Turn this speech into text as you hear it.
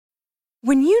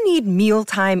When you need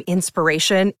mealtime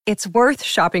inspiration, it's worth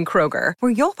shopping Kroger,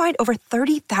 where you'll find over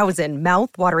 30,000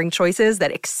 mouth-watering choices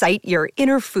that excite your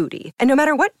inner foodie. And no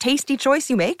matter what tasty choice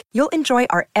you make, you'll enjoy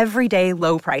our everyday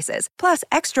low prices, plus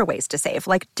extra ways to save,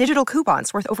 like digital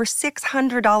coupons worth over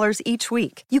 $600 each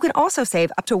week. You can also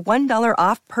save up to $1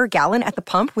 off per gallon at the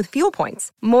pump with fuel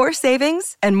points. More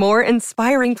savings and more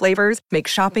inspiring flavors make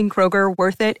shopping Kroger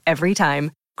worth it every time.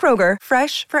 Kroger,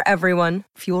 fresh for everyone.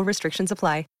 Fuel restrictions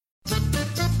apply.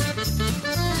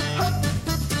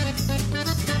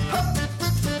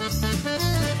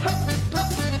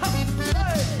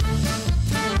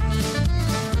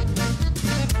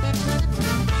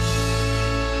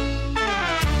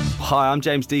 Hi, I'm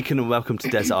James Deacon and welcome to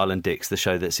Desert Island Dicks, the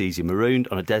show that sees you marooned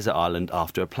on a desert island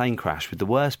after a plane crash with the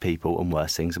worst people and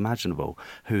worst things imaginable.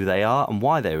 Who they are and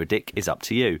why they're a dick is up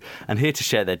to you. And here to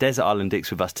share their Desert Island Dicks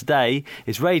with us today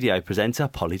is radio presenter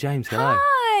Polly James. Hello.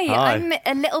 Hi. I'm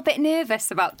a little bit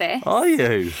nervous about this. Are you?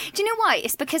 Do you know why?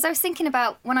 It's because I was thinking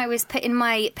about when I was putting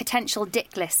my potential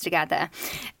dick list together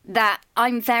that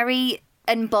I'm very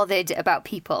unbothered about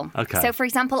people. Okay. So, for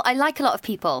example, I like a lot of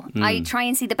people. I try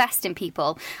and see the best in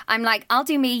people. I'm like, I'll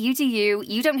do me, you do you.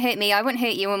 You don't hurt me, I won't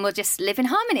hurt you, and we'll just live in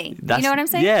harmony. You know what I'm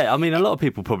saying? Yeah, I mean, a lot of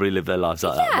people probably live their lives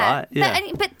like that, right?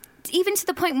 Yeah. But even to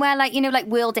the point where, like, you know, like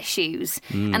world issues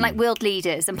and like world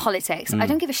leaders and politics, I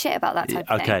don't give a shit about that type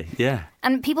of thing. Okay, yeah.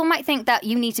 And people might think that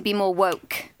you need to be more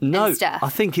woke and stuff. I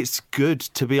think it's good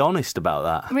to be honest about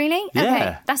that. Really? Yeah.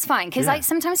 Okay, that's fine. Because I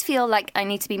sometimes feel like I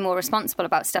need to be more responsible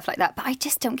about stuff like that, but I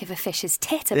just don't give a fish's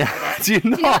tit about it. Do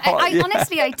you not?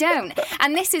 Honestly, I don't.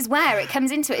 And this is where it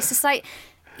comes into it. It's just like,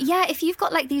 yeah, if you've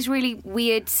got like these really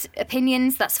weird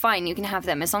opinions, that's fine. You can have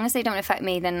them. As long as they don't affect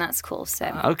me, then that's cool. So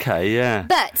okay, yeah.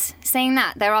 But saying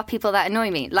that, there are people that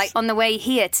annoy me. Like on the way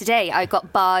here today, I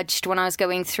got barged when I was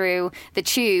going through the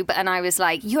tube, and I was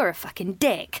like, "You're a fucking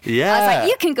dick." Yeah. I was like,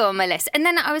 "You can go on my list." And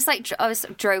then I was like,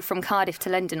 drove from Cardiff to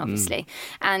London, obviously.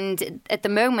 And at the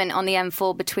moment on the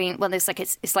M4 between, well, there's like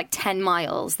it's like 10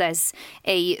 miles. There's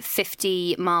a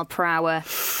 50 mile per hour.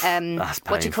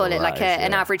 What do you call it? Like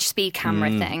an average speed camera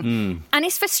thing. And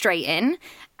it's frustrating,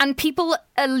 and people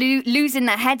are losing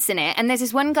their heads in it, and there's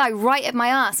this one guy right at my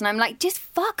arse, and I'm like, just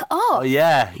fuck off. Oh,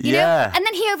 yeah, you know? And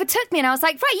then he overtook me, and I was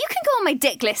like, right, you can go on my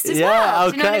dick list as well.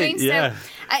 Okay, do you know what I mean? Yeah.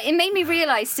 So it made me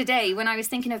realise today, when I was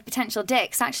thinking of potential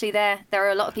dicks, actually there are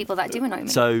a lot of people that do annoy me.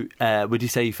 So would you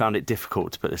say you found it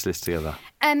difficult to put this list together?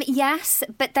 Yes,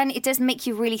 but then it does make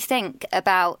you really think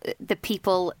about the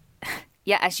people.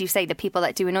 Yeah, as you say, the people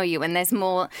that do annoy you, and there's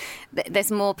more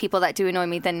people that do annoy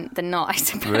me than not, I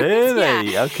suppose.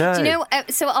 Really? Yeah. Okay. Do you know?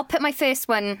 So I'll put my first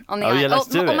one on the. Oh yeah, let's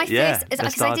do it. My first,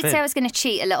 because I did say I was going to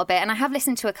cheat a little bit, and I have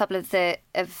listened to a couple of the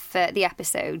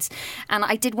episodes, and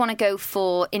I did want to go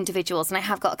for individuals, and I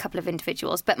have got a couple of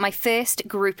individuals, but my first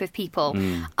group of people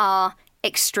are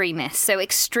extremists. So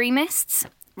extremists.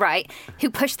 Right, who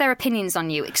push their opinions on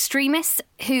you. Extremists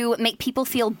who make people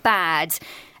feel bad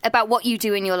about what you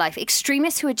do in your life.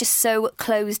 Extremists who are just so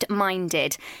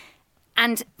closed-minded.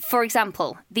 And, for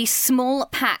example, the small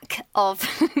pack of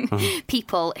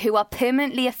people who are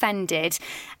permanently offended,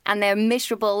 and they're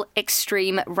miserable,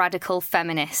 extreme, radical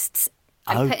feminists.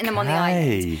 I'm putting them on the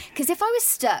island. Because if I was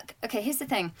stuck... Okay, here's the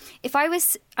thing.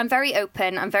 I'm very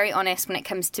open, I'm very honest when it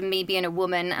comes to me being a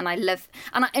woman, and I love...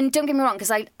 And don't get me wrong,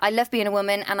 because I love being a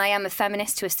woman, and I am a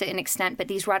feminist to a certain extent, but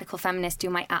these radical feminists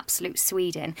do my absolute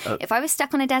Sweden. If I was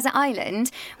stuck on a desert island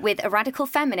with a radical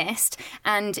feminist,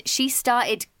 and she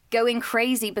started going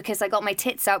crazy because I got my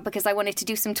tits out because I wanted to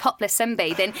do some topless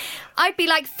sunbathing, I'd be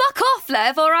like, fuck off,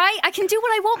 love, all right? I can do what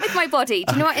I want with my body.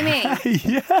 Do you know what I mean?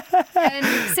 Yeah.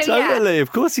 Totally,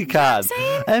 of course you can.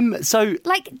 You know what so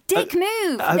like, dick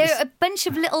move. They're a bunch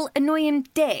of little annoying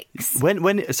dicks.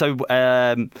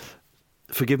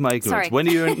 Forgive my ignorance. Sorry. When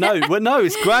are you? No,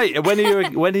 it's great. When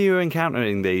are you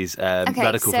encountering these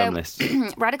radical feminists?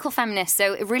 Radical feminists.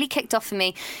 So it really kicked off for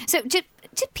me. So just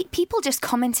people just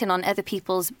commenting on other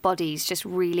people's bodies just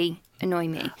really annoy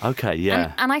me. Okay,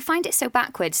 yeah. And I find it so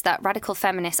backwards that radical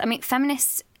feminists. I mean,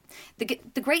 feminists.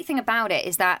 The great thing about it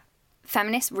is that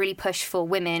feminists really push for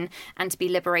women and to be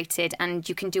liberated, and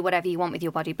you can do whatever you want with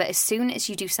your body. But as soon as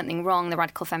you do something wrong, the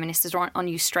radical feminists are on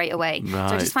you straight away. Right.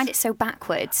 So I just find it so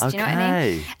backwards. Okay. Do you know what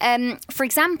I mean? For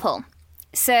example,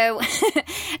 so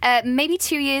maybe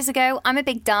 2 years ago, I'm a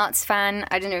big darts fan.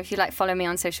 I don't know if you follow me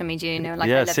on social media, I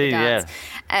love the darts.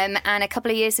 And a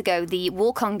couple of years ago, the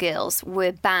walk-on girls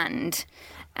were banned.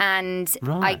 And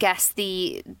I guess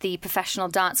the Professional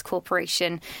Darts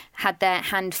Corporation had their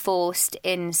hand forced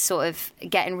in sort of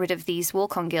getting rid of these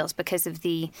walk-on girls because of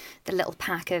the little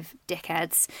pack of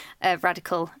dickheads,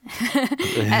 radical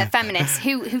feminists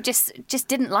who just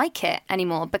didn't like it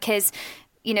anymore because,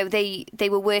 you know, they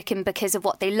were working because of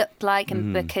what they looked like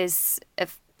and because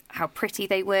of how pretty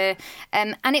they were,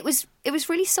 and it was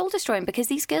really soul destroying because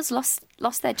these girls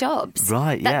lost their jobs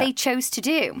that they chose to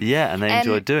do. Yeah, and they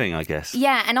enjoyed doing, I guess.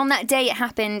 Yeah, and on that day it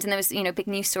happened, and there was, you know, big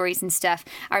news stories and stuff.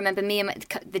 I remember me and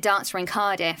the darts were in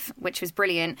Cardiff, which was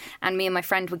brilliant, and me and my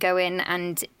friend would go in,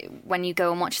 and when you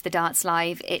go and watch the darts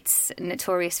live, it's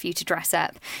notorious for you to dress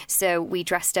up. So we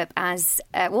dressed up as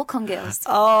walk-on girls.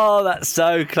 Oh, that's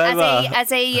so clever.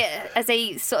 As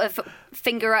a sort of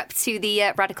finger up to the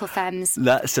radical femmes.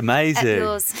 That's amazing.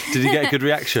 Did you get a good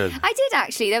reaction? I did,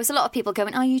 actually. There was a lot of people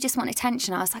going, oh, you just want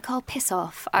attention. I was like, oh, piss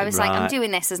off. I was like, I'm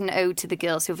doing this as an ode to the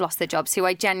girls who've lost their jobs, who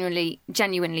I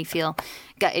genuinely feel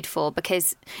gutted for,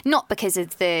 because not because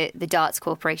of the darts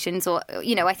corporations, or,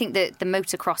 you know, I think the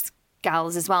motocross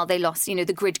gals as well, they lost, you know,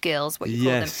 the grid girls, what you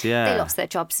call them. They lost their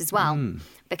jobs as well.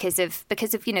 Because of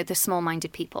you know, the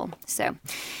small-minded people. So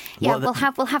yeah, we'll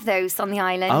have those on the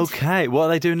island. Okay, what are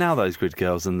they doing now, those grid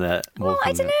girls and their? Well,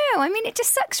 I don't know. I mean, it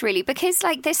just sucks really, because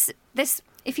like this.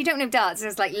 If you don't know darts,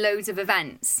 there's like loads of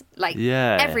events like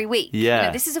every week. Yeah, you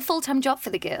know, this is a full-time job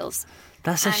for the girls.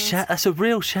 That's a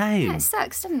real shame. Yeah, it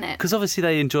sucks, doesn't it? Because obviously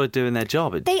they enjoyed doing their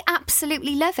job. They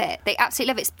absolutely love it.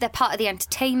 They're part of the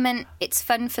entertainment. It's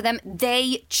fun for them.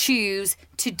 They choose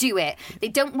to do it. They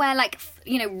don't wear like,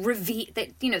 you know,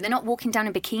 they're not walking down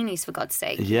in bikinis, for God's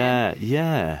sake. Yeah,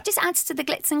 yeah. It just adds to the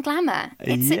glitz and glamour.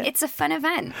 It's a fun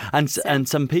event. And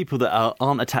some people that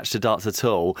aren't attached to darts at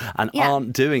all and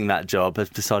aren't doing that job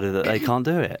have decided that they can't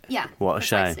do it. Yeah. What a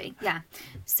precisely. shame. Yeah.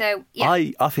 So yeah.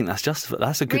 I think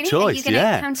that's a good really? choice. Are you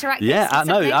going to counteract this?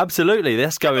 No, absolutely.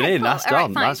 That's going in. Cool. That's all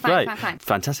done. Right, that's fine, great. Fine.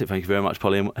 Fantastic. Thank you very much,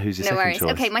 Polly. Who's your second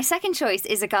choice? Okay, my second choice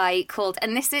is a guy called,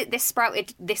 and this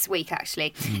sprouted this week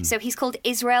actually. So he's called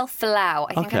Israel Folau.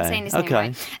 I think I'm saying his name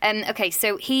right. Okay,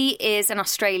 so he is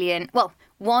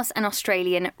was an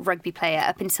Australian rugby player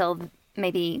up until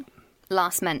maybe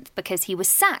last month, because he was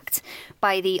sacked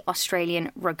by the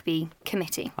Australian Rugby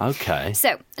Committee. Okay.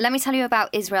 So let me tell you about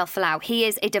Israel Folau. He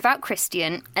is a devout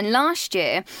Christian, and last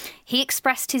year he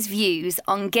expressed his views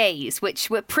on gays, which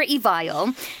were pretty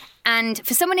vile. And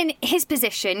for someone in his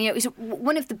position, you know, he's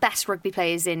one of the best rugby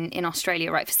players in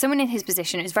Australia, right? For someone in his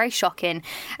position, it was very shocking.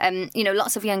 You know,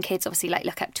 lots of young kids obviously like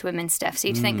look up to him and stuff. So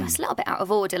you'd think that's a little bit out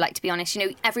of order, like, to be honest. You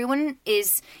know, everyone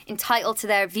is entitled to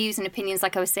their views and opinions,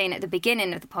 like I was saying at the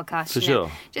beginning of the podcast. For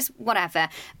sure. Just whatever.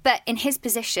 But in his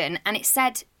position, and it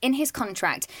said in his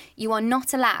contract, you are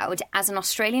not allowed as an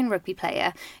Australian rugby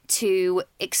player to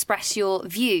express your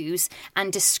views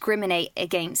and discriminate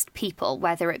against people,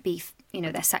 whether it be, you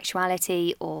know, their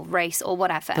sexuality or race or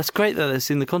whatever. That's great that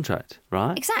it's in the contract,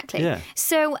 right? Exactly. Yeah.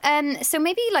 So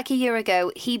maybe like a year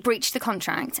ago, he breached the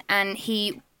contract and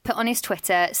he put on his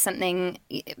Twitter something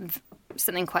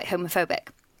quite homophobic.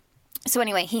 So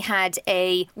anyway, he had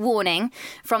a warning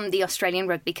from the Australian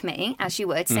Rugby Committee, as you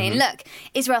would, saying, look,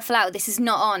 Israel Folau, this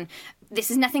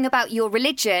is nothing about your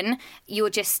religion. You're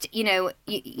just, you know,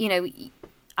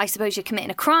 I suppose you're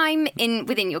committing a crime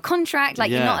within your contract.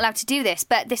 Like, you're not allowed to do this,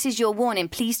 but this is your warning.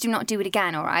 Please do not do it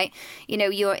again, all right? You know,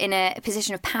 you're in a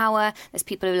position of power. There's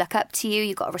people who look up to you.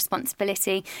 You've got a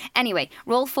responsibility. Anyway,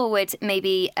 roll forward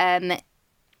maybe,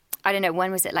 I don't know,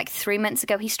 when was it? Like 3 months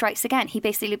ago, he strikes again. He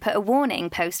basically put a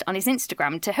warning post on his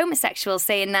Instagram to homosexuals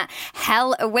saying that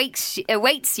hell awaits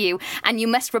you and you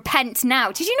must repent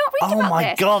now. Did you not read about this? Oh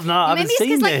my God, no, I haven't seen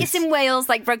this. Maybe it's because it's in Wales,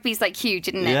 like rugby's like huge,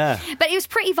 isn't it? Yeah. But it was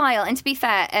pretty vile. And to be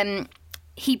fair,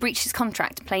 he breached his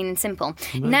contract, plain and simple.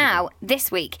 Now,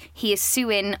 this week, he is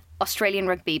suing Australian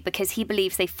Rugby because he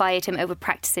believes they fired him over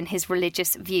practicing his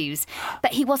religious views.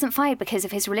 But he wasn't fired because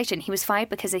of his religion. He was fired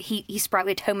because he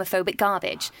sprouted homophobic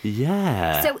garbage.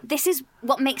 Yeah. So this is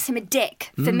what makes him a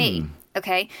dick for me.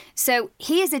 Okay, so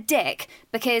he is a dick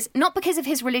not because of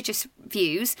his religious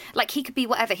views. Like, he could be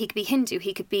whatever. He could be Hindu.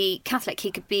 He could be Catholic.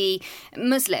 He could be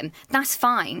Muslim. That's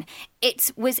fine.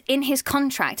 It was in his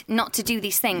contract not to do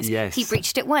these things. Yes. He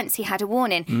breached it once. He had a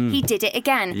warning. He did it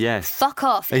again. Yes. Fuck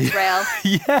off, Israel.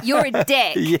 Yeah. You're a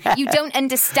dick. Yeah. You don't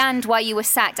understand why you were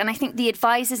sacked. And I think the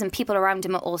advisors and people around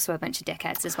him are also a bunch of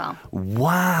dickheads as well.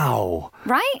 Wow.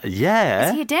 Right? Yeah.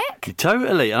 Is he a dick?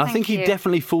 Totally. And I think you. he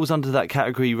definitely falls under that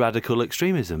category, radical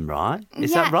extremism, right?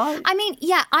 Is that right? I mean,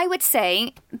 yeah, I would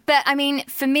say. But, I mean,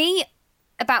 for me,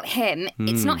 about him,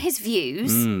 it's not his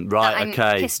views right, that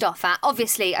I'm pissed off at.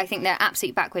 Obviously, I think they're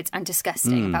absolutely backwards and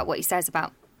disgusting about what he says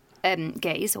about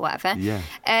gays or whatever. Yeah.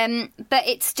 But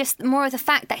it's just more of the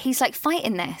fact that he's like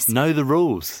fighting this. Know the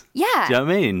rules. Yeah. Do you know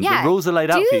what I mean? Yeah. The rules are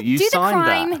laid out for you. You do signed the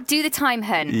crime, that. do the time,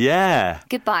 hun. Yeah.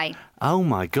 Goodbye. Oh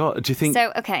my God. Do you think...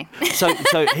 So, okay. so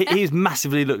he's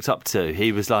massively looked up to.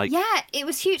 He was like... Yeah, it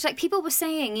was huge. Like, people were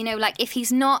saying, you know, like, if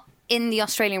he's not in the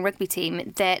Australian rugby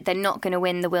team, they're not going to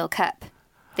win the World Cup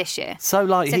this year. So,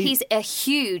 like... he's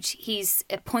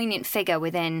a poignant figure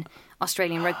within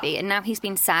Australian rugby, and now he's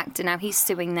been sacked, and now he's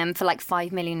suing them for like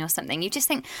 5 million or something. You just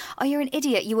think, oh, you're an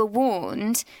idiot. You were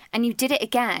warned, and you did it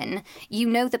again. You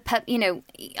know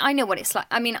I know what it's like.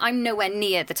 I mean, I'm nowhere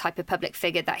near the type of public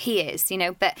figure that he is, you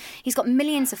know, but he's got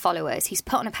millions of followers. He's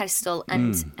put on a pedestal,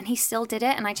 and he still did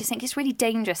it. And I just think it's really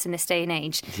dangerous in this day and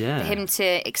age for him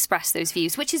to express those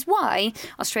views, which is why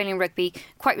Australian rugby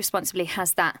quite responsibly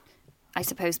has that, I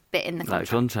suppose, bit in the contract.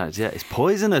 That contract, yeah. It's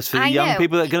poisonous for the young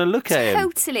people that are going to look at him.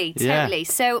 Totally. Yeah.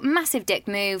 So, massive dick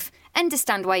move.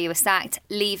 Understand why you were sacked.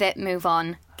 Leave it. Move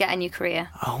on. Get a new career.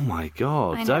 Oh, my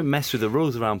God. Don't mess with the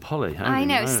rules around Polly. I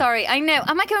know. Sorry. I know.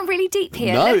 Am I going really deep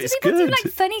here? No, Loads it's of people good. do,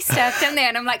 like, funny stuff, don't they?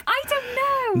 And I'm like, I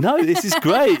don't know. No, this is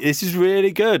great. This is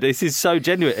really good. This is so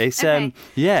genuine. It's Okay.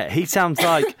 he sounds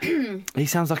like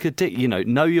a dick. You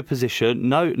know your position.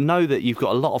 Know that you've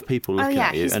got a lot of people looking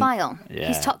at you. He's vile. Yeah.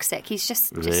 He's toxic. He's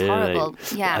just Really? horrible.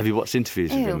 Yeah. Have you watched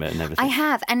interviews with him and everything? I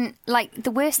have. And like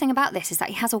the worst thing about this is that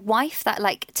he has a wife that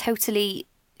like totally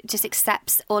just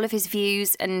accepts all of his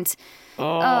views and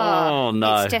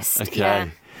no. it's just okay. yeah.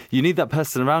 You need that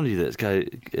person around you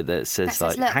that says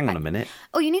like, look, hang on a minute.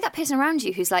 Oh, you need that person around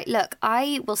you who's like, look,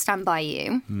 I will stand by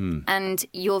you and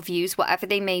your views, whatever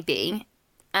they may be.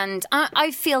 And I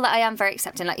feel that I am very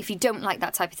accepting. Like, if you don't like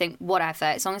that type of thing, whatever,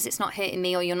 as long as it's not hurting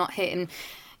me or you're not hurting,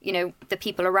 you know, the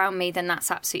people around me, then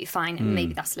that's absolutely fine. And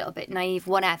maybe that's a little bit naive,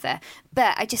 whatever.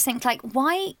 But I just think, like,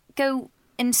 why go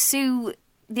and sue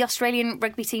the Australian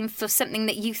rugby team for something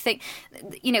that you think,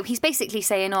 you know, he's basically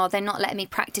saying, oh, they're not letting me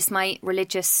practice my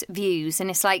religious views. And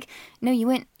it's like, no, you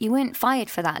weren't fired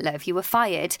for that, love. You were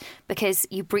fired because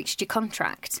you breached your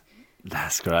contract.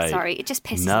 That's great. Sorry, it just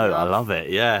pisses me No, off. I love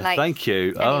it. Yeah, Like, thank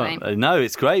you. anyway. Oh, no,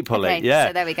 it's great, Polly. Okay, yeah.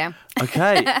 so there we go.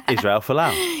 Okay, Israel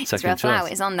Folau, second Israel choice.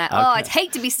 Folau is on there. Okay. Oh, I'd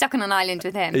hate to be stuck on an island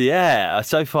with him. Yeah,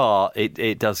 so far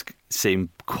it does seem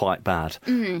quite bad.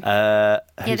 Yeah,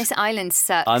 this island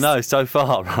sucks. I know, so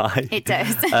far, right? It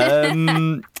does.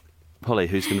 Polly,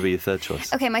 who's going to be your third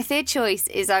choice? Okay, my third choice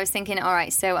is I was thinking, all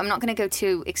right, so I'm not going to go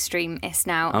too extremist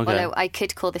now, Okay. although I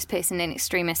could call this person an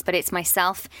extremist, but it's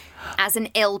myself as an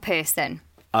ill person.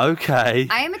 Okay.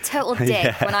 I am a total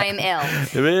dick when I am ill.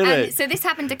 Really? So this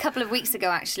happened a couple of weeks ago,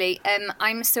 actually.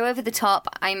 I'm so over the top.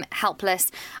 I'm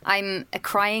helpless. I'm a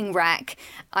crying wreck.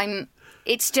 I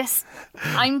just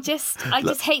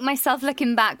hate myself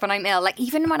looking back when I'm ill. Like,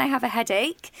 even when I have a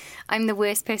headache, I'm the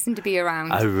worst person to be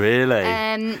around. Oh, really?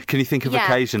 Can you think of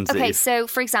occasions that Okay, you've... so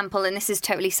for example, and this is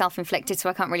totally self-inflicted, so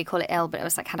I can't really call it ill, but I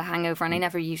was like, had a hangover, and I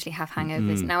never usually have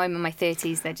hangovers. Now I'm in my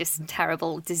 30s, they're just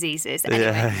terrible diseases.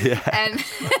 Anyway. Yeah.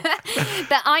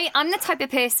 But I'm the type of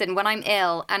person, when I'm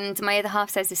ill, and my other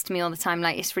half says this to me all the time,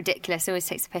 like, it's ridiculous, always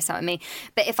takes the piss out of me.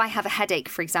 But if I have a headache,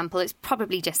 for example, it's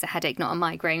probably just a headache, not a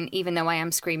migraine, even though I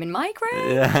am screaming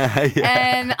migraine.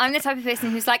 Yeah. I'm the type of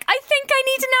person who's like, I think I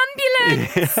need an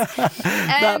ambulance.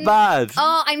 That bad?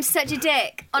 Oh, I'm such a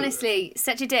dick. Honestly,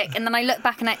 such a dick. And then I look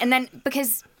back and then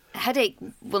because a headache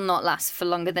will not last for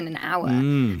longer than an hour,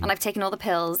 and I've taken all the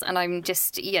pills, and I'm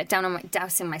just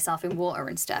dousing myself in water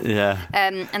and stuff. Yeah.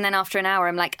 And then after an hour,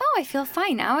 I'm like, oh, I feel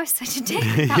fine now. I was such a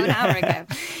dick about an hour ago.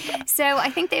 So I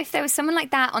think that if there was someone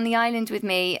like that on the island with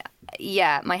me,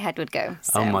 yeah, my head would go.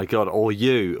 So. Oh my God. Or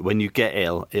you, when you get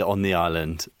ill on the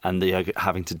island and you're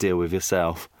having to deal with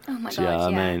yourself. Oh my Do you know God,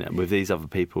 what yeah. I mean? With these other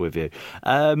people with you.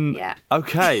 Yeah.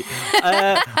 Okay.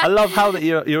 I love how that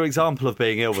your example of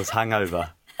being ill was hangover.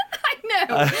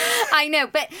 I know,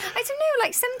 but I don't know.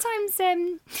 Like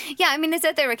sometimes, yeah. I mean, there's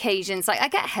other occasions. Like I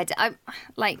get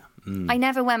I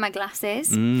never wear my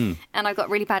glasses, and I've got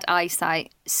really bad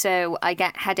eyesight, so I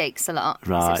get headaches a lot.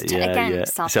 Right? So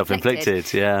it's Yeah.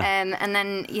 Self-inflicted. Yeah. And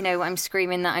then I'm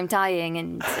screaming that I'm dying,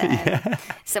 and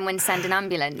someone send an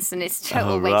ambulance, and it's a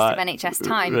total waste of NHS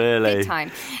time. Really? Big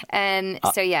time.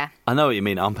 So yeah. I know what you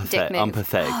mean. I'm Dick pathetic. move. I'm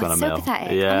pathetic Oh, when it's I'm so ill.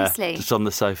 pathetic, Yeah. honestly. Just on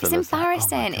the sofa. It's that's like, oh my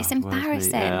embarrassing. God, It's where's me?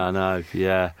 embarrassing. Yeah, I know.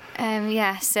 Yeah.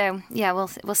 Yeah. So yeah,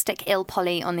 we'll stick ill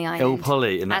Polly on the island. Ill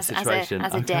Polly in that as situation.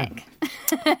 as a Okay. dick.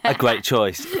 A great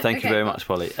choice. Thank you Okay, very cool. much,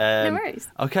 Polly. No worries.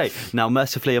 Okay, now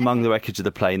mercifully among the wreckage of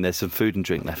the plane there's some food and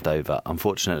drink left over.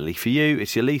 Unfortunately for you,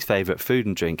 it's your least favourite food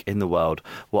and drink in the world.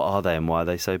 What are they and why are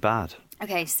they so bad?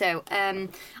 Okay, so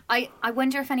I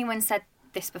wonder if anyone said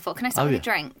this before. Can I start with a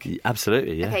drink?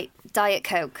 Absolutely, yeah. Okay, Diet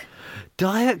Coke.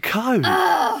 Diet Coke?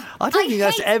 I don't think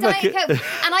that's ever... Diet Coke.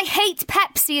 And I hate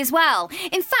Pepsi as well.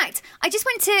 In fact, where did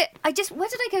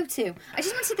I go to? I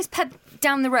just went to this pub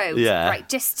down the road, right,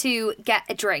 just to get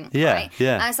a drink, right?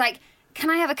 Yeah. And I was like, can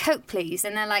I have a Coke, please?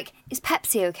 And they're like, is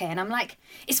Pepsi okay? And I'm like,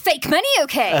 is fake money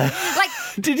okay? Like,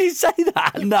 did you say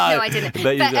that? No. No, I didn't.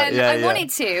 But I wanted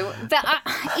to. But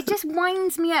it just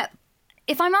winds me up.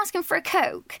 If I'm asking for a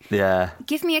Coke,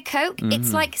 give me a Coke. Mm-hmm.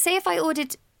 It's like, say if I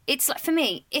ordered... It's like, for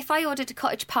me, if I ordered a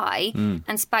cottage pie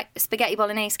and spaghetti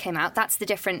bolaise came out, that's the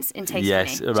difference in taste.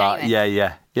 Yes, for me. right. Genuine.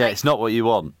 Yeah. Like, it's not what you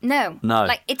want. No.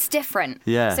 Like, it's different.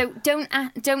 Yeah. So don't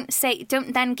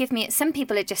then give me... Some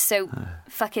people are just so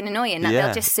fucking annoying that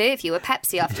they'll just serve you a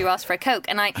Pepsi after you ask for a Coke.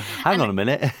 And Hang on a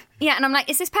minute. Yeah, and I'm like,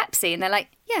 is this Pepsi? And they're like,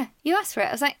 yeah, you asked for it.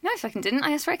 I was like, no, I fucking didn't.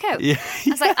 I asked for a Coke. Yeah.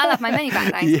 I was like, I'll have my money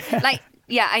back, thanks. Like...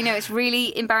 Yeah, I know, it's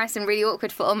really embarrassing, really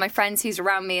awkward for all my friends who's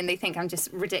around me and they think I'm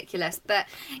just ridiculous. But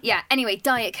yeah, anyway,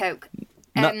 Diet Coke.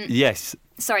 Yes.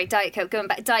 Sorry, Diet Coke, going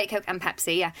back. Diet Coke and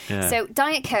Pepsi, yeah. So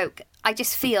Diet Coke, I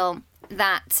just feel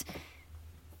that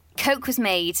Coke was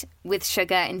made with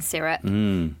sugar and syrup.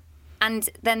 And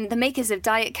then the makers of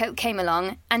Diet Coke came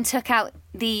along and took out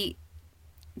the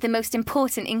most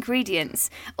important ingredients,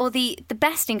 or the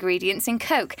best ingredients in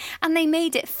Coke, and they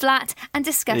made it flat and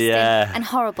disgusting and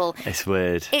horrible. It's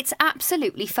weird. It's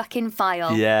absolutely fucking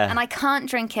vile. Yeah. And I can't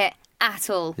drink it at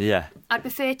all. Yeah. I'd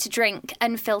prefer to drink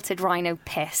unfiltered rhino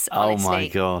piss, honestly. Oh my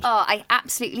God. Oh, I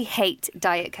absolutely hate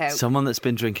Diet Coke. Someone that's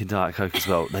been drinking Diet Coke as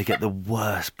well, they get the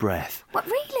worst breath. What,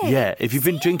 really? Yeah, if you've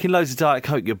been drinking loads of Diet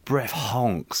Coke, your breath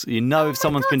honks. You know if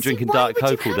someone's been drinking Diet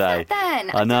Coke all day.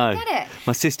 Then? I know. don't get it.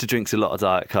 My sister drinks a lot of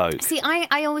Diet Coke. See,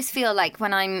 I always feel like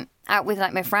when I'm out with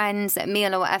like my friends at a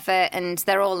meal or whatever, and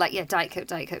they're all like, yeah, Diet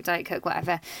Coke,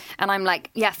 whatever, and I'm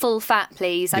like, yeah, full fat,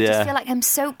 please. I just feel like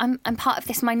I'm part of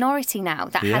this minority now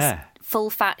that has full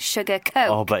fat sugar Coke.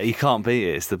 Oh, but you can't beat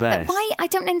it. It's the best. But why? I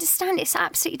don't understand. It's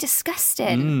absolutely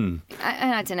disgusting.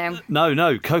 I don't know.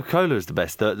 No. Coca-Cola is the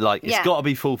best. It's got to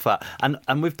be full fat,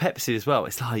 and with Pepsi as well.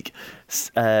 It's like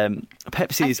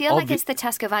Pepsi is. I feel like it's the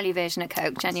Tesco value version of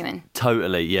Coke. Genuine.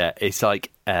 Totally. Yeah. It's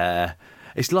like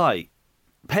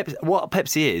Pepsi, what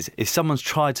Pepsi is someone's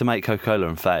tried to make Coca-Cola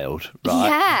and failed, right?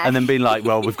 Yeah. And then been like,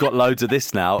 well, we've got loads of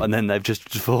this now, and then they've just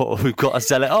thought, we've got to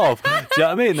sell it off. Do you know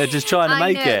what I mean? They're just trying to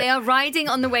make it. They are riding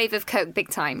on the wave of Coke big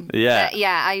time. Yeah.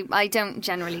 I don't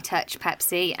generally touch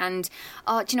Pepsi, and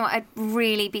do you know what? I'd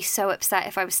really be so upset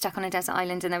if I was stuck on a desert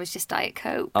island and there was just Diet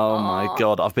Coke. Oh my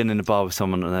God. I've been in a bar with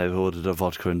someone and they've ordered a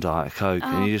vodka and Diet Coke,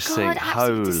 and you just think,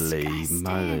 holy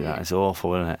moly, that is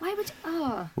awful, isn't it?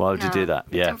 Why would you do that?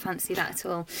 Yeah. I don't fancy that at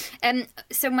all.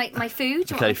 So my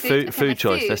food. Okay, food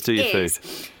choice. Let's do your food.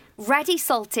 Ready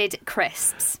salted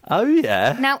crisps. Oh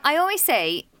yeah. Now I always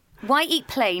say, why eat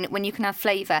plain when you can have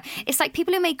flavour? It's like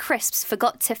people who made crisps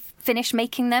forgot to finish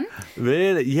making them.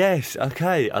 Really? Yes.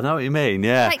 Okay, I know what you mean.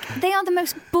 Yeah. Like they are the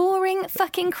most boring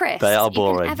fucking crisps. They are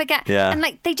boring. You can ever get. Yeah. And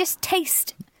like they just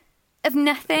taste of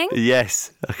nothing.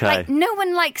 Yes. Okay. Like no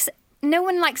one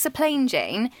likes a plain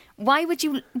Jane. Why would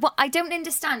you... What I don't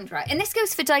understand, right? And this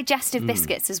goes for digestive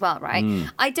biscuits as well, right?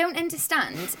 I don't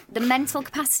understand the mental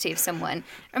capacity of someone.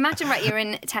 Imagine, right, you're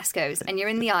in Tesco's and you're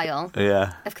in the aisle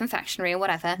of confectionery or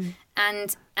whatever,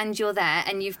 and you're there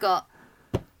and you've got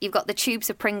the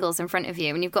tubes of Pringles in front of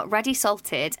you, and you've got ready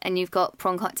salted and you've got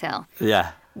prawn cocktail.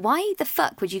 Yeah. Why the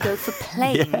fuck would you go for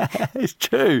plain? Yeah, it's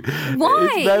true. Why?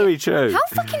 It's very true. How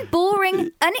fucking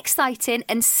boring, unexciting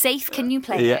and safe can you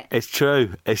play it? Yeah, it's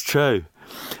true. It's true.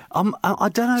 I don't know.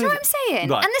 Do you know what I'm saying?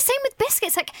 Right. And the same with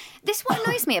biscuits. Like, this is what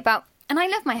annoys me about... And I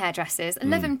love my hairdressers. I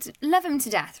love them to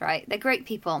death, right? They're great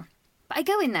people. But I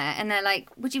go in there and they're like,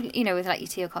 would you, with like your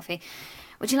tea or coffee,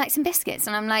 would you like some biscuits?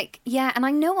 And I'm like, yeah. And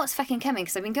I know what's fucking coming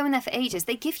because I've been going there for ages.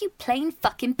 They give you plain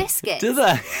fucking biscuits. Do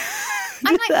they?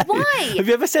 I'm like, why? Have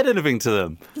you ever said anything to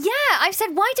them? Yeah, I've said,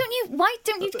 why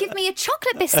don't you give me a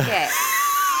chocolate biscuit?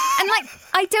 And like,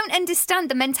 I don't understand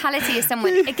the mentality of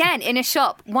someone, again, in a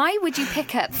shop. Why would you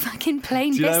pick up fucking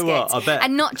plain biscuits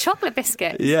and not chocolate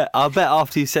biscuits? Yeah, I bet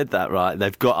after you said that, right,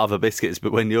 they've got other biscuits,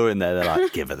 but when you're in there, they're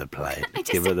like, give her the plate.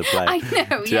 Give her the plate. I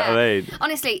know, Do you know what I mean?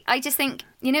 Honestly, I just think,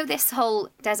 this whole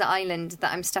desert island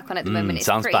that I'm stuck on at the moment is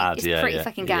pretty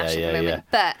fucking gash at the moment.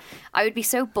 But I would be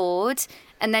so bored.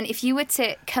 And then if you were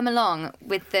to come along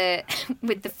with the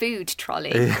food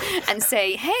trolley and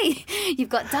say, hey, you've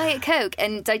got Diet Coke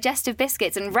and digestive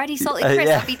biscuits and ready salted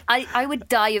crisps, I would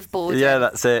die of boredom. Yeah,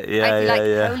 that's it. Yeah, I'd be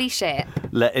like, holy shit.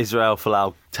 Let Israel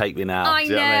Folau take me now. I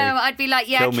know. I'd be like,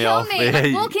 kill me.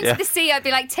 I'd walk into the sea. I'd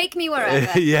be like, take me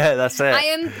wherever. Yeah, that's it. I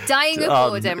am dying of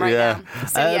boredom right now.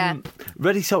 So,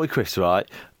 Ready salted crisps, right?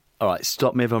 All right,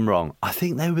 stop me if I'm wrong. I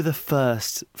think they were the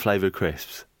first flavoured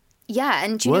crisps. Yeah,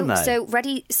 and do you Weren't know,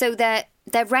 they? so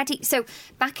they're ready. So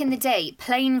back in the day,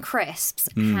 plain crisps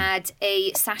had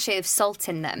a sachet of salt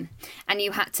in them, and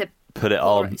you had to Put it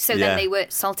pour on. So then they were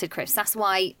salted crisps. That's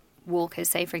why Walkers,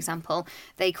 say for example,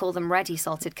 they call them ready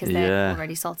salted because they're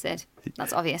already salted.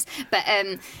 That's obvious. But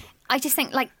I just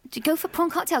think, like, go for prawn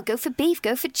cocktail, go for beef,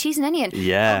 go for cheese and onion.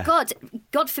 Yeah. Oh,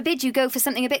 God forbid you go for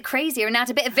something a bit crazier and add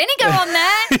a bit of vinegar on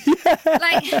there.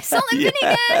 Like, salt and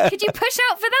vinegar. Could you push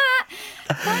out for that?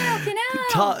 Fucking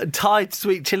hell. Thai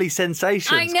sweet chili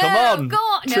sensations. I know. Come on.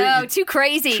 God, no, too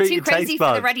crazy. treat Too your crazy taste for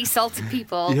the buds. ready salted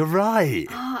people. You're right.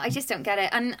 Oh, I just don't get it.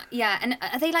 And and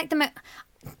are they like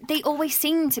they always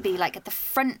seem to be like at the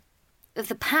front of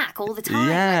the pack all the time.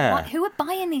 Yeah. Like, who are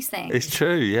buying these things? It's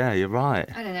true, yeah, you're right.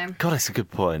 I don't know. God, that's a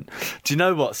good point. Do you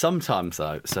know what? Sometimes,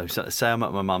 though, so say I'm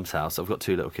at my mum's house. I've got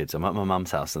 2 little kids. I'm at my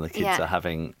mum's house and the kids are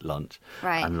having lunch.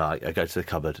 Right. And, like, I go to the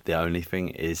cupboard. The only thing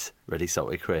is ready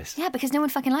salted crisps. Yeah, because no one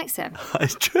fucking likes them.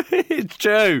 It's true. It's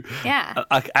true. Yeah.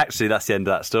 Actually, that's the end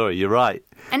of that story. You're right.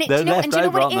 And do They're you know left what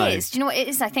over, it aren't they? is? Do you know what it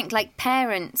is? I think like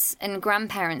parents and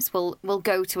grandparents will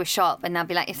go to a shop and they'll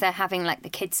be like, if they're having like the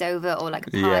kids over or like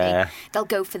a party, Yeah. they'll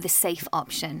go for the safe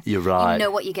option. You're right. You know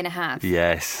what you're going to have.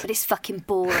 Yes. But it's fucking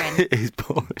boring. It is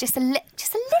boring. Just a little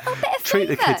bit of Treat flavour.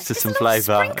 the kids to Just some a little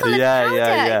flavour. sprinkle of Yeah, powder.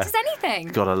 yeah, yeah. Just anything.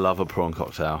 God, I love a prawn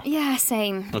cocktail. Yeah,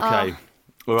 same. Okay. Oh,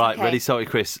 All right, okay. ready salted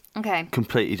crisps. okay.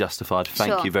 Completely justified.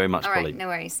 Thank Sure. you very much, All right, Polly. no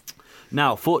worries.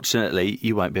 Now, fortunately,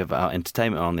 you won't be without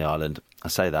entertainment on the island. I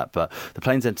say that, but the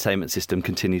plane's entertainment system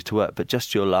continues to work. But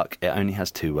just your luck, it only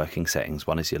has 2 working settings.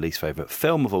 One is your least favourite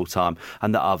film of all time,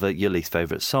 and the other your least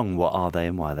favourite song. What are they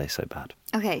and why are they so bad?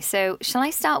 Okay, so shall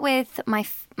I start with my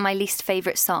least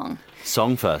favourite song?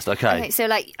 Song first, okay. Okay, so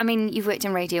like, I mean, you've worked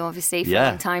in radio obviously for a Yeah,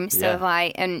 long time, so yeah. have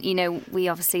I, and you know, we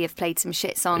obviously have played some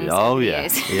shit songs Oh, over the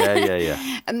yeah. years.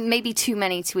 Yeah. Maybe too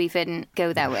many to even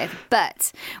go there with.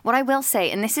 But what I will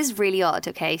say, and this is really odd,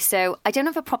 okay, so I don't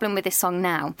have a problem with this song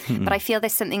now, but I feel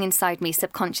there's something inside me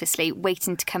subconsciously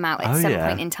waiting to come out at some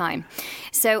point in time.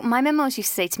 So my mum always used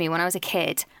to say to me when I was a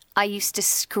kid, I used to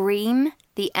scream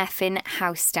the effing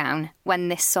house down when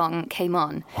this song came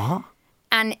on. What?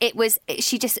 And it was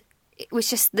just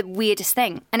the weirdest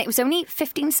thing. And it was only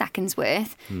 15 seconds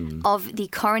worth of the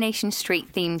Coronation Street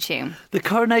theme tune. The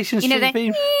Coronation Street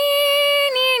theme.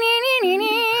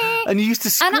 And you used to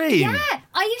scream.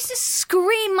 I used to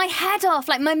scream my head off.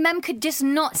 Like my mum could just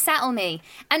not settle me,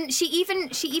 and she even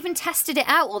tested it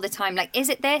out all the time. Like, is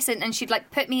it this? And she'd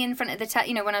like put me in front of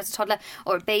the when I was a toddler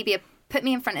or a baby, put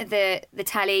me in front of the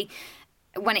telly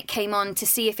when it came on to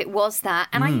see if it was that.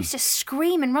 And I used to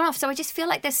scream and run off. So I just feel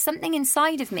like there's something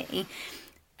inside of me,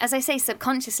 as I say,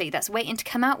 subconsciously, that's waiting to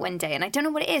come out one day. And I don't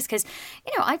know what it is because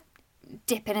I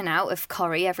dip in and out of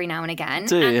Corrie every now and again.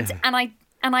 Do you?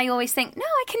 And I always think, no,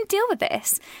 I can deal with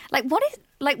this.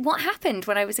 What happened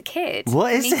when I was a kid?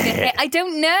 What is it? I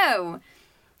don't know.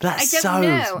 That's I don't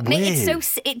know. so I weird. mean,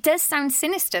 it does sound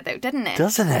sinister though, doesn't it?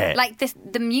 Doesn't it? Like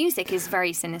the music is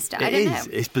very sinister. I It don't is.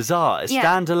 know. It's bizarre. Yeah.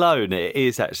 Standalone, it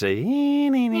is actually.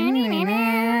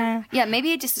 Yeah,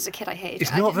 maybe just as a kid I hated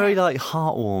It's it. I not don't very know. like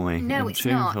heartwarming. No, and it's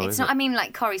not. tuneful, It's is not. it? I mean,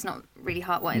 like Corrie's not really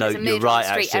heartwarming. No, There's a you're murder right. on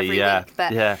the street Actually, every yeah, week,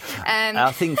 but yeah.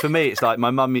 I think for me, it's like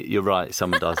my mum. You're right.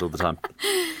 Someone dies all the time.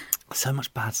 So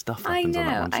much bad stuff happens on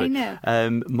that one. I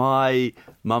know. My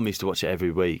mum used to watch it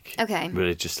every week, Okay.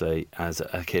 religiously as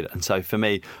a kid, and so for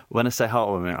me, when I say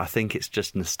heartwarming, I think it's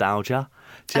just nostalgia.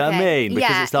 Do you know what I Okay. mean? Because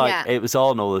Yeah, it's like yeah. it was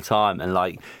on all the time, and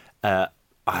like.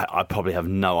 I probably have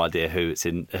no idea who's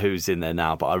in there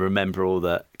now, but I remember all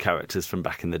the characters from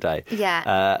back in the day.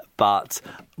 Yeah. But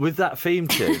with that theme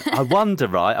tune, I wonder,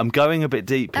 right? I'm going a bit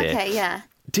deep here. Okay, yeah.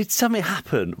 Did something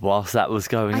happen whilst that was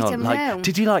going I on? don't like, know.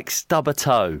 did you like stub a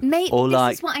toe, Maybe, or this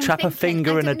like is what I'm trap a thinking.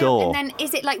 finger I in a don't know. door? And then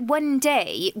is it like one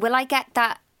day will I get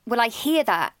that? Will I hear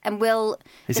that? And will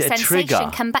Is the it a sensation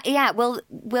trigger? come back? Yeah. Will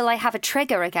I have a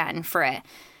trigger again for it?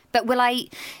 But will I?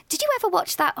 Did you ever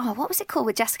watch that? Oh, what was it called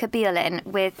with Jessica Biel in?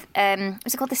 With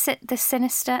was it called the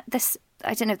Sinister?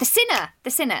 I don't know. The Sinner. The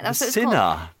Sinner. That's what it's called.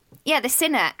 Sinner. Yeah, The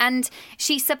Sinner. And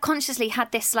she subconsciously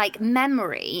had this like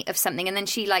memory of something, and then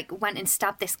she like went and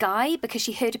stabbed this guy because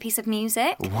she heard a piece of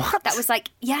music. What? That was like,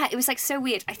 yeah, it was like so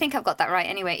weird. I think I've got that right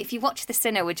anyway. If you watch The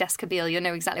Sinner with Jessica Biel, you'll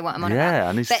know exactly what I'm on about. Yeah,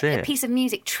 I need to But see a it. piece of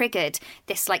music triggered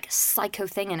this like psycho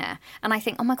thing in her. And I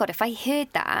think, oh my God, if I heard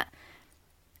that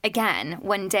again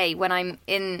one day when I'm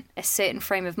in a certain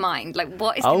frame of mind, like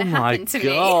what is going to happen to me?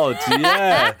 Oh my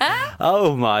god! Yeah.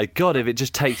 Oh my god! If it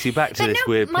just takes you back to this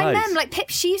weird my place. mum, like Pip,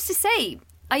 she used to say,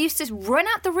 I used to run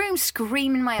out the room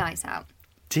screaming my eyes out.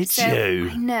 Did So,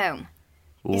 you? I know.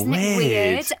 Isn't it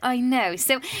weird? I know.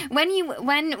 So when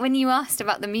you asked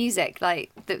about the music,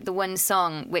 like the one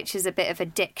song, which is a bit of a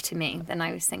dick to me, then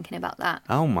I was thinking about that.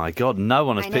 Oh my God, no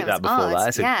one has picked that before. Odd.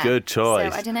 That's a good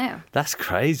choice. So I don't know. That's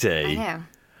crazy. I know.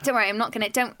 Don't worry, I'm not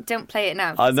going to... Don't play it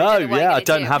now. I know, I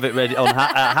don't have it ready at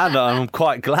hand, and I'm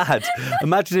quite glad.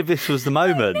 Imagine if this was the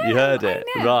moment you heard it.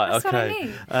 Right, that's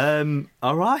okay. What I mean.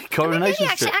 All right, Coronation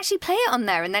Street. Actually play it on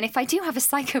there, and then if I do have a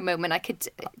psycho moment, I could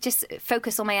just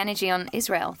focus all my energy on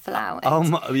Israel, Folau,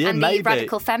 and maybe. the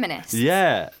radical feminists.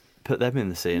 Yeah, put them in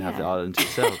the sea and have the island to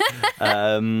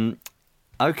itself.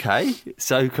 Okay,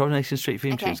 so Coronation Street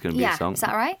theme tune is going to be a song. Is that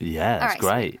all right? Yeah, that's all right,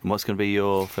 great. And what's going to be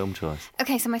your film choice?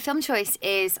 Okay, so my film choice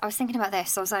is, I was thinking about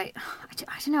this, I was like,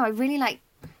 I don't know, I really like,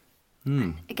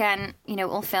 again,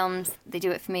 all films, they do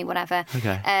it for me, whatever.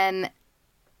 Okay.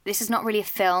 This is not really a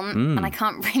film, and I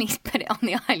can't really put it on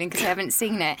the island because I haven't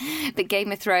seen it, but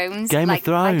Game of Thrones. Game of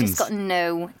Thrones. I've just got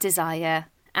no desire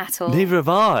at all. Neither have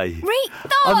I.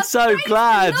 I'm so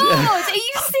glad. Lord, are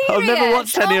you serious? I've never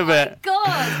watched any of it. Oh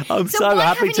my God. I'm so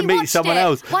happy to meet someone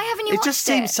else. Why haven't you watched it? It just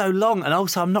seems so long, and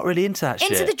also I'm not really into that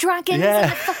shit. Into the dragons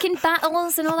and the fucking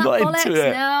battles and all that not bollocks? Into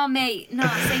it. No, mate. No,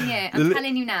 same here. I'm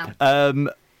telling you now.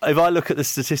 If I look at the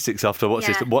statistics after I watch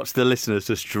this, watch the listeners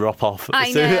just drop off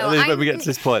I know. when we get to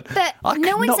this point. But I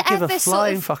no could one's not give ever a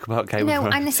flying fuck about Game of Thrones.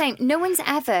 No, I'm the same. No one's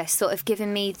ever sort of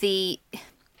given me the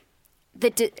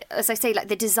as I say, like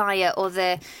the desire or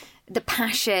the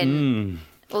passion.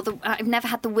 Or I've never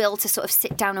had the will to sort of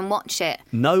sit down and watch it.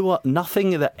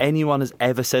 Nothing that anyone has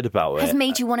ever said about it has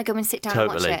made you want to go and sit down and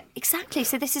watch it. Exactly.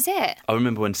 So this is it. I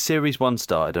remember when Series 1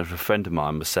 started, a friend of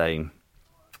mine was saying,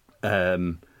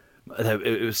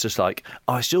 it was just like,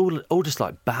 it's all just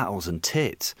like battles and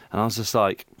tits. And I was just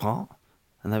like, what?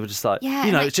 And they were just like,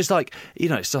 it's just like,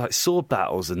 it's like sword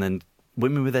battles and then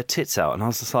women with their tits out. And I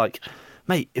was just like,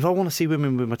 mate, if I want to see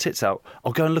women with my tits out,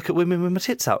 I'll go and look at women with my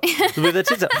tits out. With their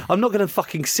tits out. I'm not going to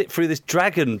fucking sit through this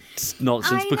dragon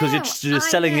nonsense because you're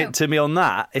just selling it to me on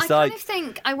that. It's I kind of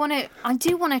think I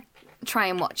do want to try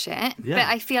and watch it, but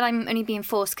I feel I'm only being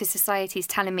forced because society's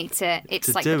telling me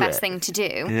it's like the best thing to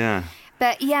do. Yeah.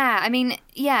 But I mean,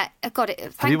 God,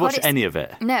 have you watched any of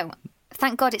it? No.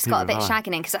 Thank God it's got a bit of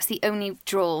shagging in because that's the only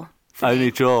draw.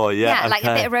 Only draw, yeah. Like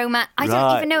a bit of romance. I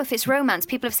don't even know if it's romance.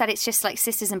 People have said it's just like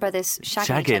sisters and brothers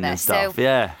shagging each other. And stuff,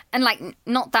 And like,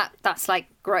 not that that's like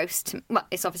gross. Well,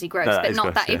 it's obviously gross, but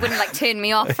not that it wouldn't like turn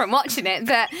me off from watching it.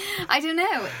 But I don't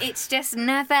know. It's just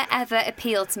never ever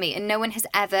appealed to me, and no one has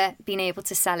ever been able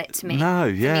to sell it to me. No,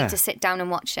 for me to sit down and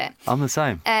watch it. I'm the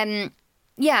same.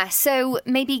 Yeah, so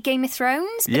maybe Game of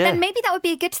Thrones, but then maybe that would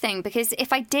be a good thing because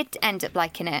if I did end up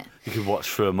liking it, you could watch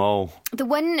through them all. The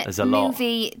one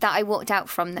movie that I walked out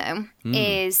from though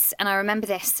is, and I remember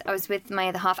this, I was with my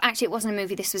other half. Actually, it wasn't a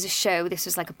movie. This was a show. This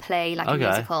was like a play, like a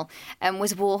musical.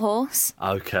 Was War Horse.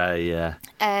 Okay, yeah.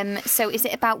 So is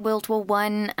it about World War I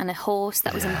and a horse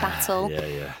that was in battle?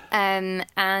 Yeah.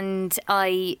 And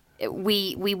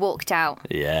we walked out.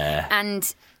 Yeah.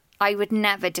 And I would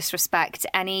never disrespect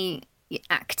any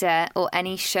actor or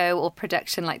any show or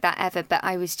production like that ever, but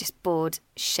I was just bored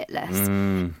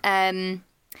shitless.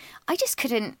 I just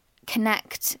couldn't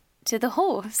connect to the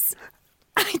horse.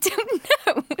 I don't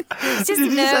know. Just Did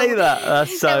you say that?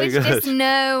 That's so good.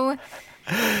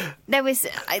 There was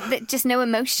just no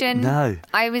emotion. No.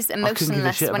 I was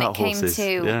emotionless when it came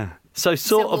to... Yeah. So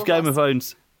sort of Game of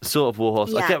Thrones, sort of War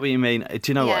Horse. Yeah. I get what you mean. Do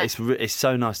you know what? It's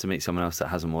so nice to meet someone else that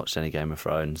hasn't watched any Game of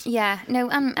Thrones. Yeah, no,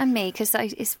 and me,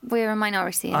 because we're a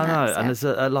minority in I know, that, so.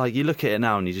 and there's like, you look at it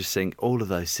now and you just think, all of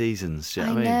those seasons, do you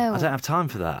know what I mean? I don't have time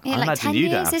for that. Yeah, I like imagine 10 you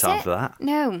years, don't have time for that.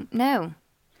 No.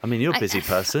 I mean, you're a busy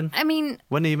person. I mean...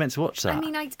 When are you meant to watch that? I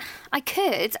mean, I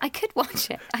could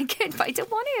watch it. I could, but I don't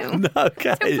want to. No,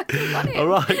 okay. I don't want to. All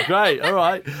right, great. All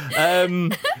right.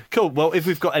 Cool. Well, if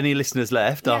we've got any listeners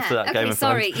left after that Game of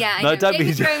Thrones... No, don't Game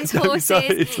of Thrones horses.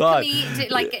 It's fine. Can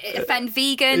we, offend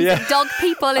vegans and dog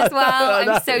people as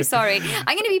well? I'm so sorry. I'm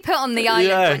going to be put on the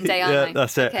island one day, aren't I? Yeah,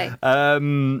 that's it.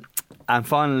 Okay. And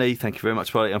finally, thank you very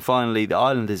much, Polly. And finally, the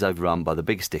island is overrun by the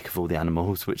biggest dick of all the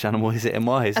animals. Which animal is it and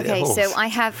why? Is it a horse? So I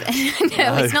have...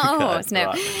 no, it's not a horse, no.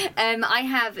 Right. I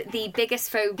have the biggest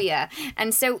phobia.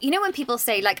 And so, you know when people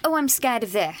say, like, oh, I'm scared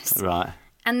of this. Right.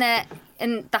 And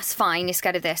that's fine, you're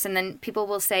scared of this. And then people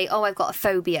will say, oh, I've got a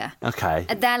phobia. Okay.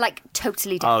 And they're, like,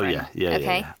 totally different. Oh, yeah.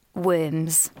 Okay? Yeah.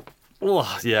 Worms.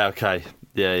 Oh, yeah, okay.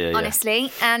 Yeah. Honestly,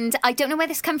 and I don't know where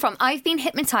this come from. I've been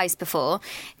hypnotised before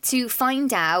to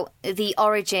find out the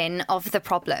origin of the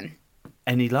problem.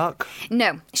 Any luck?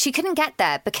 No, she couldn't get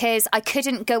there because I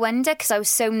couldn't go under because I was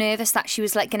so nervous that she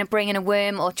was like going to bring in a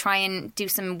worm or try and do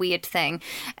some weird thing.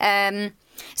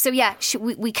 So yeah,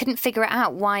 we couldn't figure it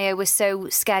out why I was so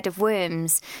scared of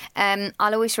worms. I'll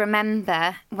always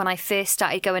remember when I first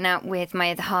started going out with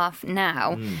my other half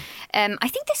now. I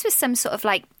think this was some sort of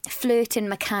like flirting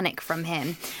mechanic from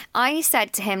him. I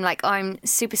said to him like, I'm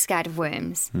super scared of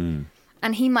worms.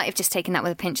 And he might have just taken that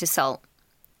with a pinch of salt.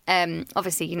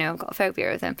 Obviously, you know, I've got a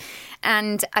phobia of them.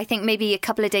 And I think maybe a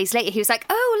couple of days later, he was like,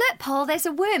 oh, look, Paul, there's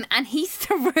a worm. And he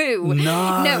threw.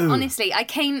 No, honestly, I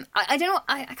don't know,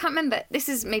 I can't remember. This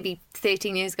is maybe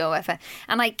 13 years ago or whatever.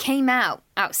 And I came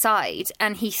outside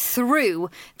and he threw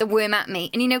the worm at me.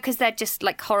 And, you know, because they're just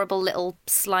like horrible little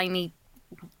slimy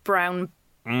brown.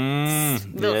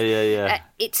 Yeah.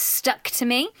 It stuck to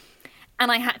me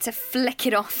and I had to flick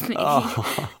it off me.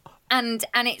 Oh. And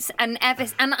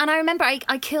I remember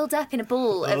I curled up in a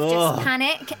ball of just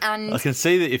panic and I can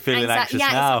see that you're feeling anxious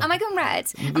now. Am I going red?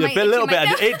 You're a little bit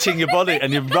and itching your body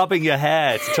and you're rubbing your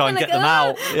hair to try and get them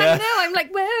out. Yeah. I know. I'm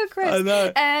like, whoa, Chris. I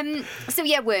know. So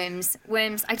yeah, worms.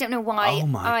 I don't know why. Oh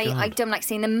my God. I don't like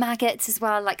seeing the maggots as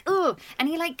well. Like, oh, and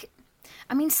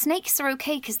snakes are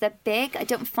okay because they're big. I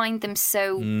don't find them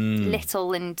so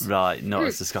little and right. Not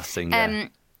as disgusting. Yeah.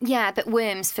 Yeah, but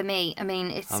worms for me. I mean,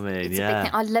 it's a big thing.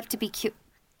 I'd love to be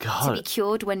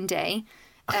cured one day.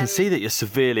 I can see that you're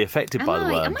severely affected by the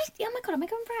worms. Oh my God, am I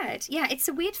going red? Yeah, it's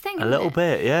a weird thing. A little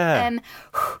bit, yeah.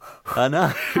 I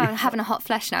know. I'm having a hot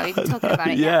flush now, even talking about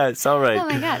it. Yeah, sorry. Oh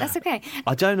my God, that's okay.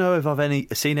 I don't know if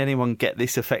I've seen anyone get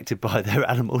this affected by their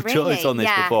animal choice on this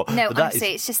before. No,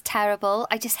 honestly, it's just terrible.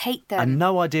 I just hate them. And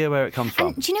no idea where it comes from.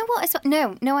 And do you know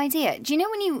what? No idea. Do you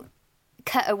know when you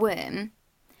cut a worm?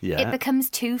 Yeah. It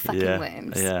becomes two fucking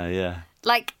worms. Yeah.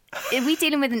 Like, are we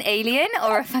dealing with an alien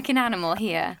or a fucking animal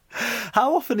here?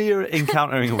 How often are you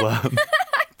encountering a worm?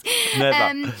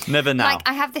 Never now. Like,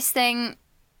 I have this thing,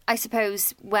 I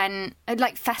suppose, when,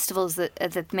 like, festivals are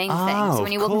the main thing. So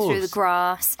when you're walking through the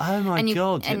grass. Oh, my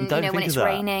God. And, you know, when it's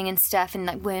raining and stuff and,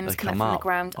 like, worms come up from the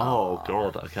ground. Oh,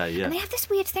 God. Okay, yeah. And they have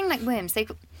this weird thing, like, worms.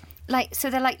 So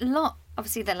they're, like, long.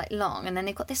 Obviously, they're, like, long, and then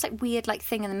they've got this, like, weird, like,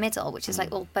 thing in the middle, which is,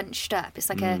 like, all bunched up. It's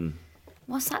like a...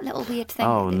 What's that little weird thing?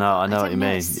 Oh, no, I know what you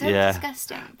mean. It's so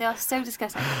disgusting. They are so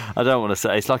disgusting. I don't want to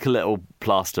say. It's like a little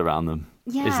plaster around them,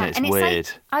 isn't it? It's weird.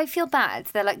 Like, I feel bad.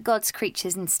 They're, like, God's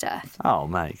creatures and stuff. Oh,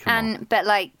 mate, come on. But,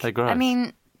 like... They're gross. I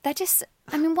mean, they're just...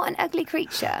 I mean, what an ugly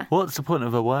creature. What's the point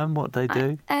of a worm? What do they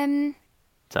do? Don't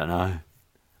know.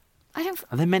 I don't...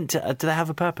 Are they meant to... do they have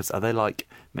a purpose? Are they, like,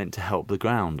 meant to help the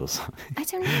ground or something? I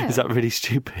don't know. Is that really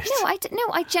stupid? No,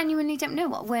 I genuinely don't know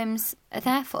what worms are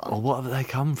there for. Or what have they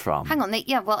come from? Hang on,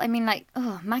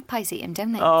 magpies eat them,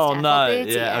 don't they? Oh, no.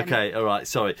 Yeah, okay, all right,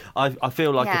 sorry. I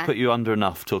feel like I put you under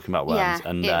enough talking about worms.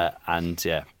 And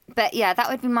yeah. But yeah, that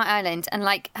would be my island. And,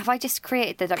 like, have I just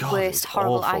created the worst,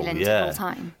 horrible island of all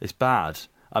time? It's bad.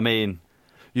 I mean...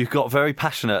 You've got very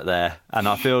passionate there, and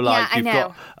I feel like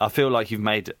I feel like you've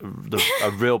made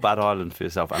a real bad island for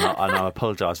yourself, and I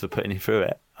apologise for putting you through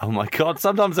it. Oh my God!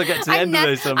 Sometimes I get to the end of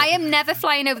this. I am never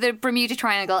flying over the Bermuda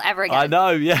Triangle ever again. I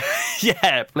know, yeah.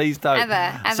 Please don't.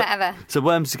 Ever. So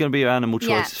worms are going to be your animal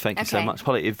choices. Thank you so much,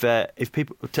 Polly. If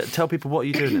people tell people what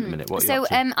you're doing at the minute.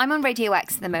 I'm on Radio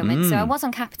X at the moment. So I was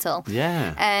on Capital.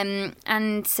 Yeah.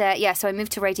 So I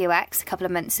moved to Radio X a couple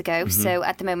of months ago. So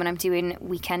at the moment I'm doing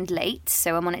Weekend Late.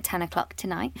 So I'm on at 10 o'clock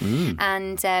tonight.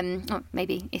 And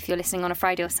maybe if you're listening on a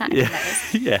Friday or Saturday,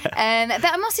 that is.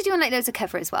 But I'm also doing like loads of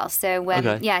cover as well. So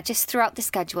just throughout the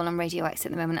schedule on Radio X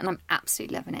at the moment, and I'm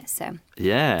absolutely loving it. So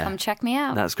come check me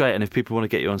out. That's great. And if people want to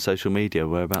get you on social media,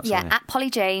 whereabouts? At Polly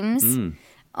James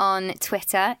on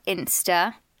Twitter,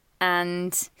 Insta,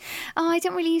 and I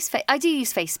don't really use I do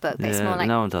use Facebook, but it's more like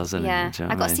no one does anymore. Yeah,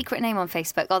 I've got a secret name on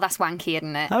Facebook. Oh, that's wanky,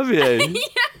 isn't it? Have you?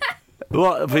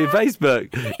 What, for your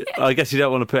Facebook? I guess you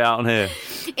don't want to put it out on here.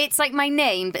 It's like my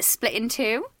name, but split in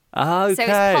two. Okay. So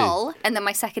it's Paul, and then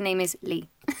my second name is Lee.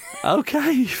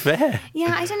 Okay, fair.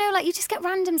 Yeah, I don't know, like, you just get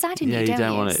randoms adding you, don't you? Yeah, you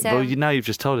don't want it. So... Well, now you've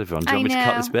just told everyone. Do you want me to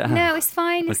cut this bit out? No, it's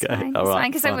fine, it's fine,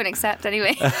 because I wouldn't accept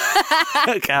anyway.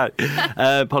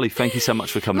 Okay. Polly, thank you so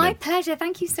much for coming in. My pleasure,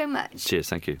 thank you so much. Cheers,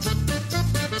 thank you.